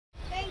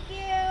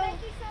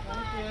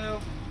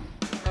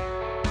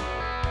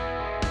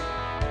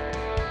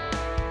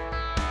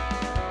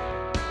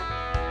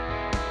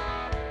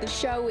This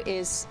show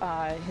is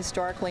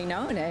historically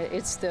known.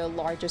 It's the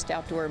largest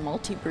outdoor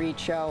multi-breed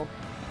show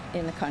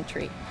in the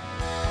country.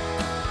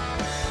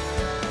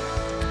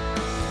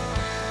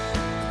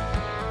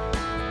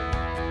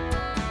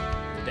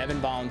 Devon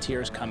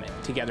volunteers come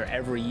together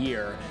every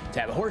year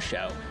to have a horse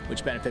show,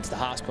 which benefits the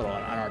hospital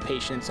and our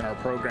patients and our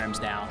programs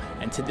now.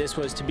 And this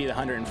was to be the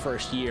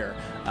 101st year,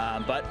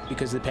 but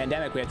because of the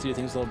pandemic, we have to do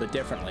things a little bit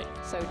differently.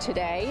 So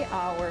today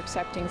we're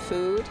accepting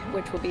food,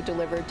 which will be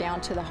delivered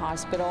down to the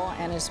hospital,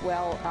 and as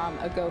well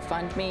a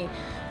GoFundMe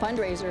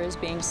fundraiser is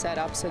being set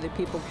up so that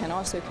people can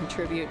also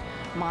contribute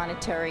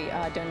monetary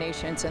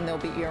donations, and they'll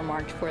be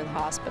earmarked for the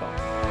hospital.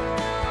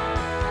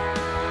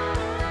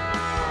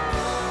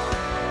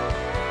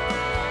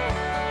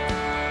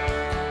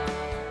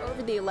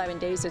 The 11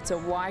 days, it's a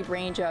wide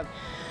range of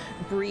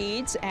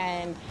breeds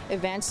and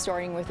events,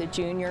 starting with a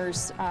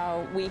juniors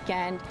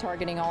weekend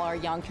targeting all our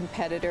young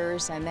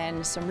competitors, and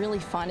then some really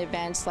fun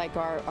events like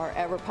our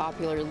ever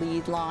popular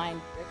lead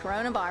line. The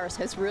coronavirus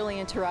has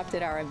really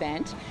interrupted our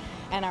event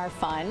and our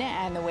fun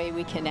and the way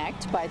we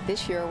connect, but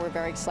this year we're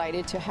very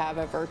excited to have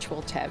a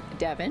virtual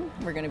Devon.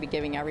 We're going to be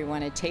giving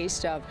everyone a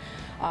taste of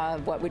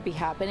what would be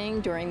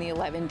happening during the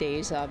 11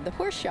 days of the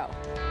horse show.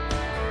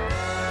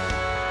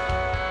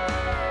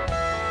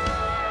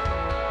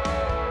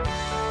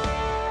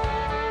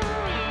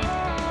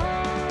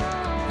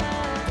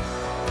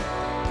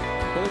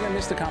 They're going to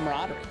miss the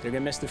camaraderie. They're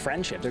going to miss the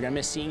friendship. They're going to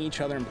miss seeing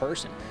each other in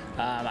person.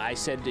 I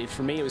said,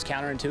 for me, it was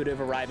counterintuitive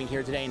arriving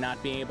here today and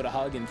not being able to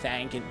hug and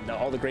thank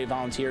all the great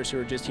volunteers who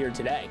are just here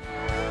today.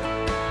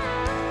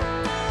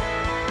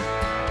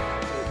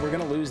 We're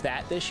going to lose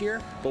that this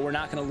year, but we're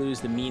not going to lose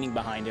the meaning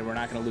behind it. We're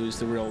not going to lose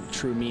the real,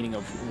 true meaning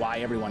of why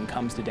everyone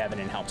comes to Devon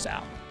and helps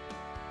out.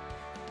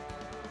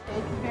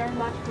 Thank you very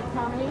much for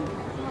coming.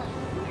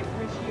 We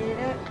appreciate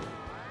it.